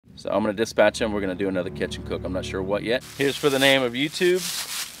So I'm gonna dispatch him. We're gonna do another catch and cook. I'm not sure what yet. Here's for the name of YouTube.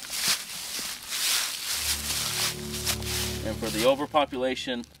 And for the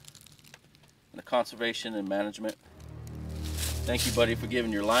overpopulation and the conservation and management. Thank you, buddy, for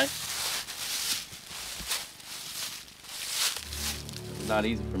giving your life. It's not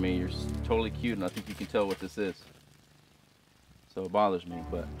easy for me. You're totally cute, and I think you can tell what this is. So it bothers me,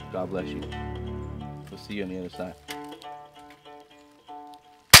 but God bless you. We'll see you on the other side.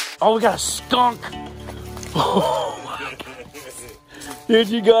 Oh, we got a skunk! Oh my goodness. Dude,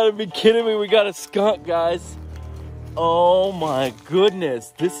 you gotta be kidding me. We got a skunk, guys. Oh my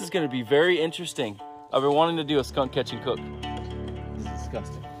goodness. This is gonna be very interesting. I've been wanting to do a skunk catch and cook. This is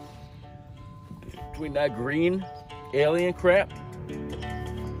disgusting. Between that green alien crap.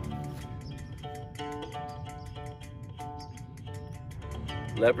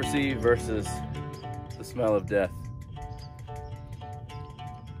 Leprosy versus the smell of death.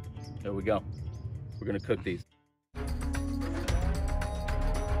 There we go. We're gonna cook these.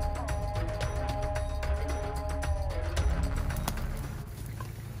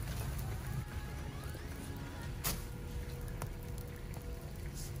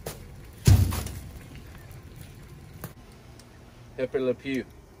 Pepper Le Pew.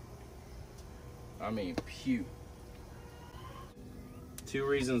 I mean pew. 2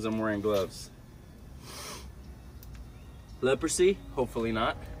 reasons I'm wearing gloves. Leprosy, hopefully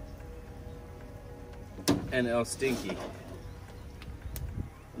not. And El Stinky.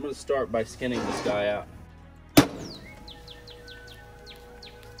 I'm gonna start by skinning this guy out.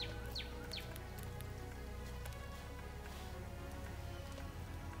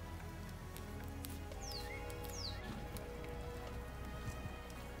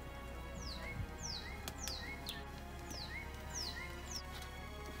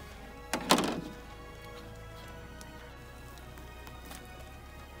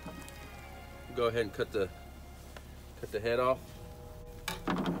 Go ahead and cut the head off.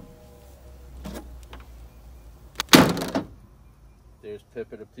 There's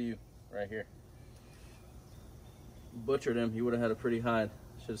Pepe Le Pew right here. Butchered him. He would have had a pretty hide.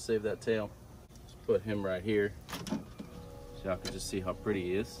 Should have saved that tail. Let's put him right here so y'all can just see how pretty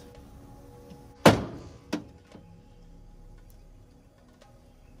he is.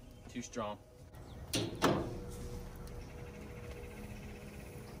 Too strong.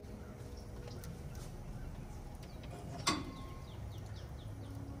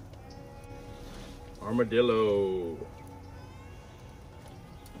 Armadillo.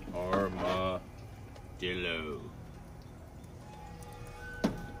 Armadillo.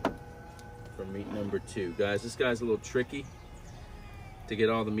 For meat number 2. Guys, this guy's a little tricky to get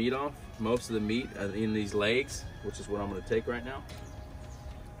all the meat off. Most of the meat in these legs, which is what I'm going to take right now.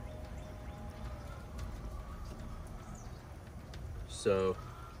 So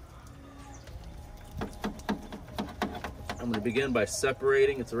I'm going to begin by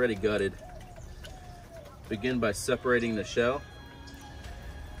separating. It's already gutted. Begin by separating the shell.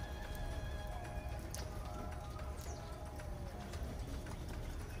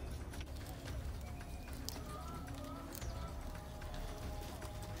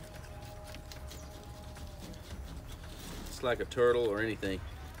 It's like a turtle or anything.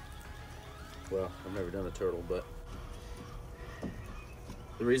 Well, I've never done a turtle, but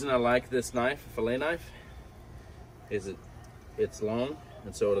the reason I like this knife, fillet knife, is it's long,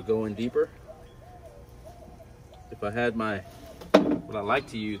 and so it'll go in deeper. If I had what I like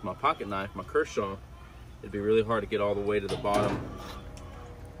to use, my pocket knife, my Kershaw, it'd be really hard to get all the way to the bottom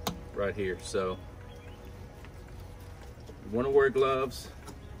right here. So you want to wear gloves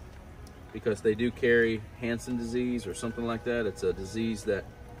because they do carry Hansen disease or something like that. It's a disease that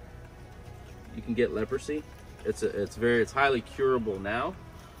you can get leprosy. It's highly curable now.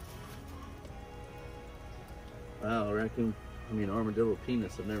 Wow, armadillo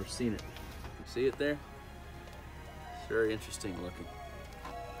penis. I've never seen it. You see it there? Very interesting looking.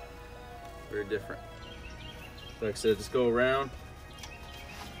 Very different. Like I said, just go around,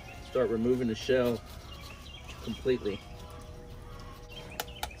 start removing the shell completely.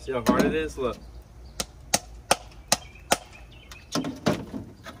 See how hard it is? Look.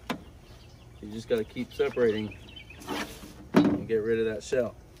 You just got to keep separating and get rid of that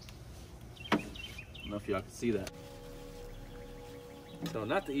shell. I don't know if y'all can see that. So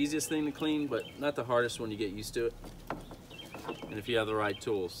not the easiest thing to clean, but not the hardest when you get used to it. And if you have the right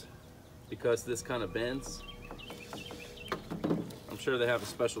tools. Because this kind of bends, I'm sure they have a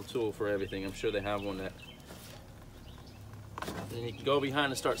special tool for everything. I'm sure they have one that, and you can go behind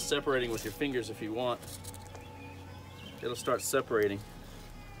and start separating with your fingers if you want. It'll start separating.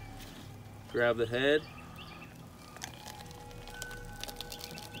 Grab the head.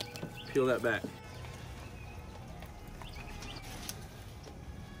 peel that back.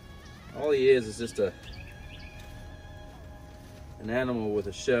 All he is just an animal with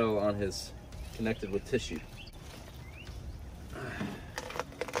a shell on his, connected with tissue.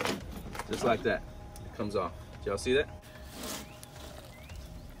 Just like that, it comes off. Did y'all see that?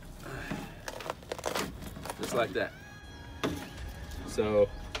 Just like that. So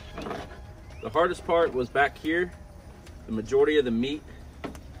the hardest part was back here. The majority of the meat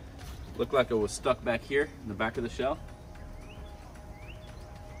looked like it was stuck back here in the back of the shell.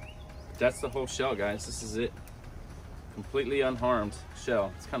 But that's the whole shell, guys. This is it. Completely unharmed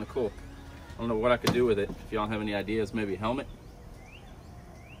shell. It's kind of cool. I don't know what I could do with it. If y'all have any ideas, maybe a helmet.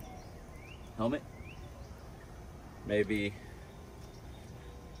 Helmet. Maybe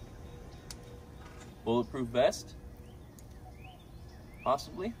bulletproof vest.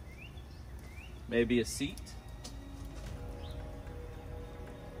 Possibly. Maybe a seat.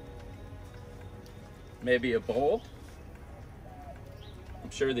 Maybe a bowl. I'm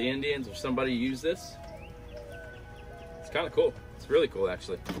sure the Indians or somebody used this. It's kind of cool. It's really cool,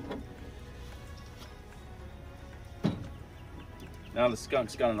 actually. Now the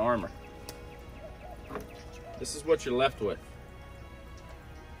skunk's got an armor. This is what you're left with.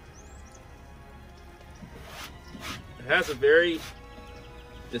 It has a very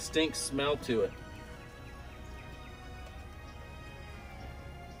distinct smell to it.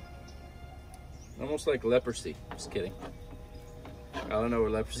 Almost like leprosy. Just kidding. I don't know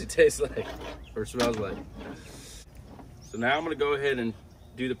what leprosy tastes like or smells like. So now I'm going to go ahead and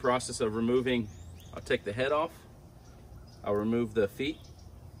do the process of removing. I'll take the head off. I'll remove the feet,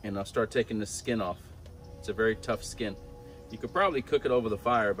 and I'll start taking the skin off. It's a very tough skin. You could probably cook it over the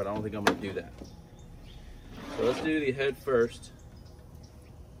fire, but I don't think I'm going to do that. So let's do the head first.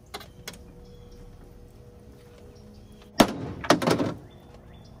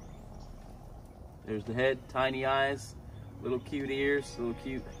 There's the head, tiny eyes, little cute ears, little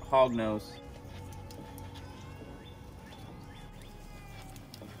cute hog nose.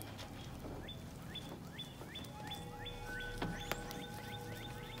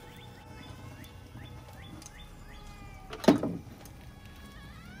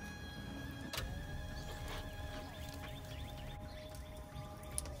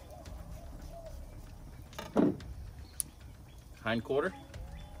 Hind quarter.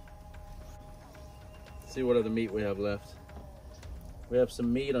 Let's see what other meat we have left. We have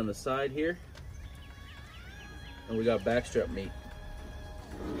some meat on the side here, and we got backstrap meat.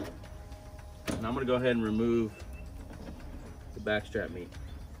 And I'm gonna go ahead and remove the backstrap meat.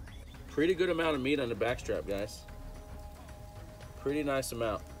 Pretty good amount of meat on the backstrap, guys. Pretty nice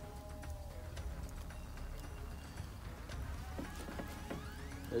amount.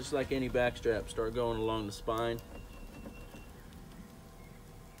 Just like any backstrap, start going along the spine.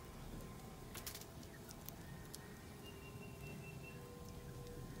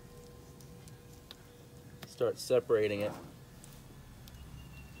 Start separating it.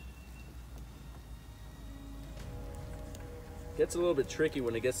 Gets a little bit tricky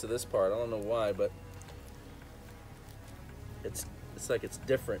when it gets to this part. I don't know why, but it's like it's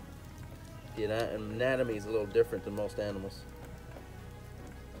different. The anatomy is a little different than most animals.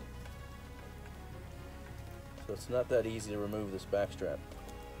 So it's not that easy to remove this backstrap.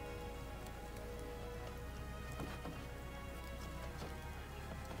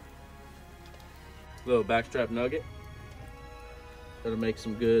 Little backstrap nugget. That'll make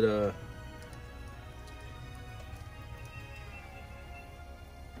some good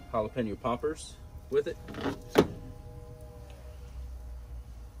jalapeno poppers with it.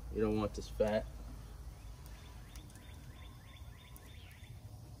 You don't want this fat.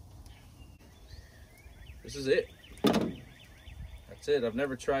 This is it. That's it. I've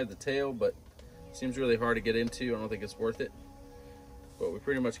never tried the tail, but it seems really hard to get into. I don't think it's worth it. But we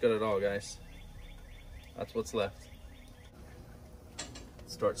pretty much got it all, guys. That's what's left.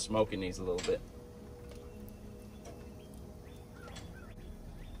 Start smoking these a little bit.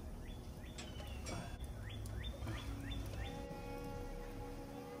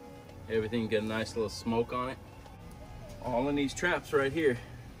 Everything get a nice little smoke on it. All in these traps right here.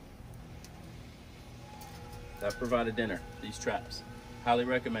 That provided dinner, these traps. Highly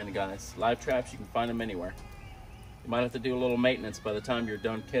recommended, guys. Live traps, you can find them anywhere. You might have to do a little maintenance by the time you're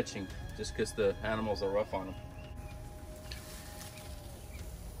done catching, just because the animals are rough on them.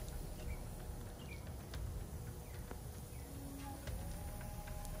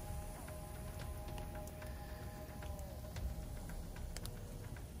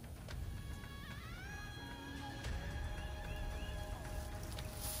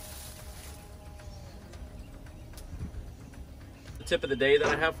 The tip of the day that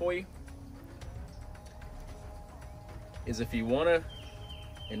I have for you is if you want to,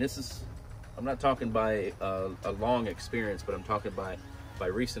 and this is, I'm not talking by a long experience, but I'm talking by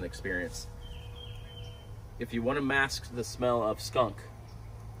recent experience. If you want to mask the smell of skunk,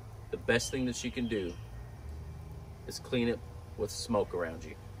 the best thing that you can do is clean it with smoke around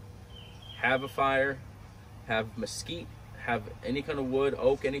you. Have a fire, have mesquite, have any kind of wood,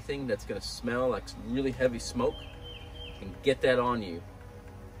 oak, anything that's going to smell like really heavy smoke, and get that on you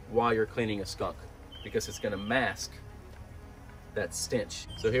while you're cleaning a skunk, because it's going to mask that stench.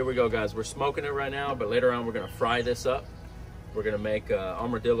 So here we go, guys. We're smoking it right now, but later on we're going to fry this up. We're going to make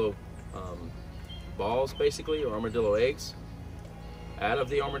armadillo balls, basically, or armadillo eggs out of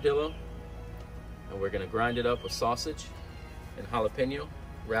the armadillo, and we're going to grind it up with sausage and jalapeno,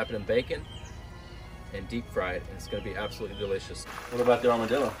 wrap it in bacon, and deep fry it, and it's going to be absolutely delicious. What about the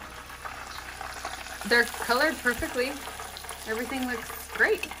armadillo? They're colored perfectly. Everything looks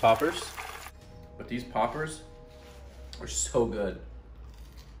great. Poppers, but these poppers are so good.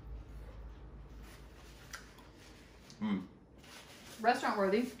 Restaurant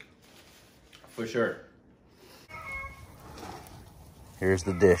worthy. For sure. Here's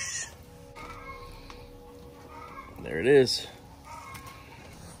the dish. There it is.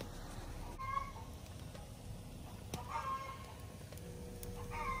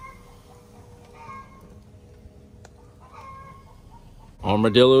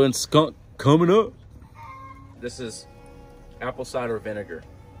 Armadillo and skunk coming up. This is apple cider vinegar.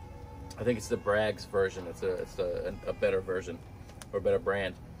 I think it's the Bragg's version. It's a better version, or a better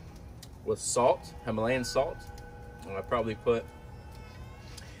brand. With salt, Himalayan salt. And I probably put,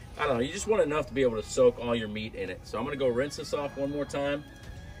 I don't know, you just want enough to be able to soak all your meat in it. So I'm gonna go rinse this off one more time,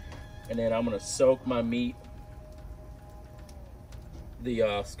 and then I'm gonna soak my meat,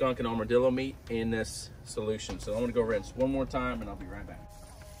 the skunk and armadillo meat, in this solution. So I'm gonna go rinse one more time, and I'll be right back.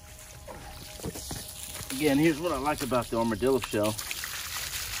 Again, here's what I like about the armadillo shell.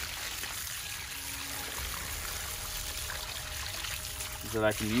 Is that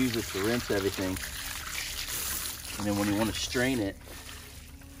I can use it to rinse everything. And then when you want to strain it,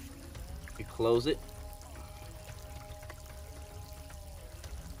 you close it.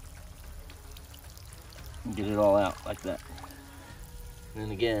 And get it all out like that. And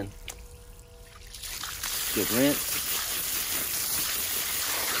then again, good rinse.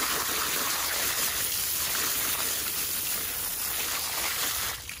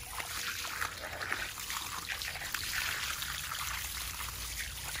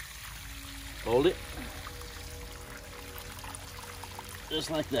 Hold it, just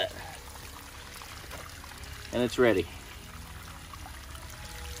like that, and it's ready.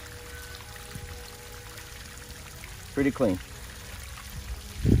 Pretty clean.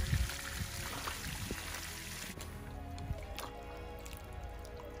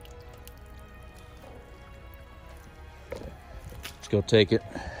 Let's go take it.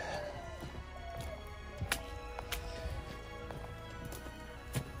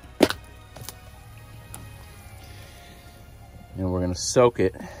 And we're going to soak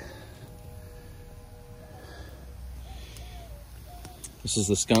it. This is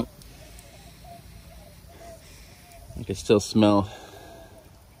the skunk. I can still smell.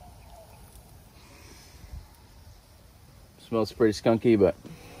 Smells pretty skunky, but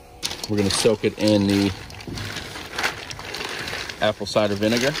we're going to soak it in the apple cider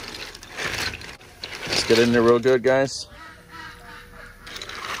vinegar. Let's get in there real good, guys.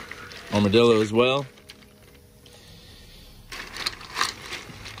 Armadillo as well.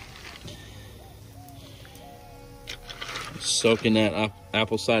 Soak in that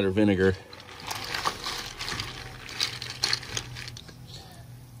apple cider vinegar.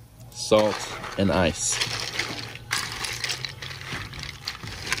 Salt and ice.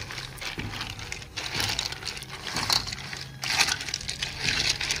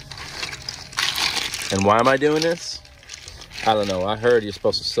 And why am I doing this? I don't know. I heard you're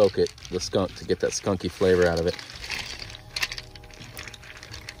supposed to soak it, the skunk, to get that skunky flavor out of it.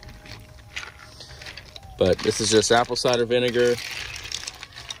 But this is just apple cider vinegar,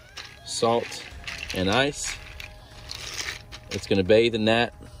 salt, and ice. It's gonna bathe in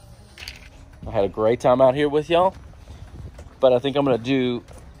that. I had a great time out here with y'all, but I think I'm gonna do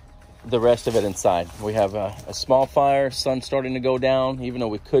the rest of it inside. We have a small fire, sun's starting to go down, even though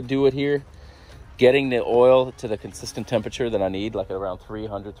we could do it here. Getting the oil to the consistent temperature that I need, like around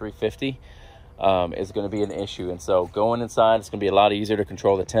 300, 350, is gonna be an issue. And so going inside, it's gonna be a lot easier to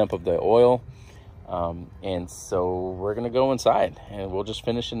control the temp of the oil. And so we're gonna go inside and we'll just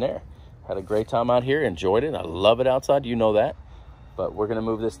finish in there. Had a great time out here, enjoyed it. I love it outside, you know that. But we're gonna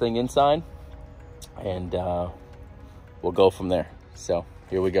move this thing inside, and we'll go from there. So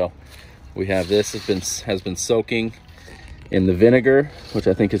here we go. We have this has been soaking in the vinegar, which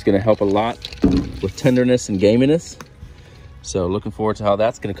I think is gonna help a lot with tenderness and gaminess. So looking forward to how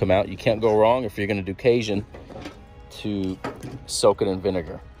that's gonna come out. You can't go wrong if you're gonna do Cajun to soak it in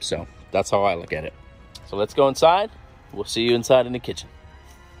vinegar. So that's how I look at it. So let's go inside. We'll see you inside in the kitchen.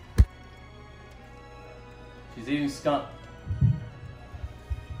 She's eating skunk.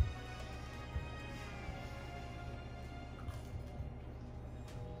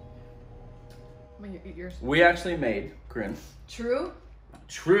 When you eat yours. We actually made, Corinne, True?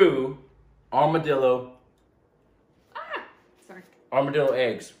 true armadillo Sorry.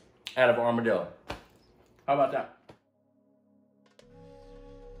 eggs out of armadillo. How about that?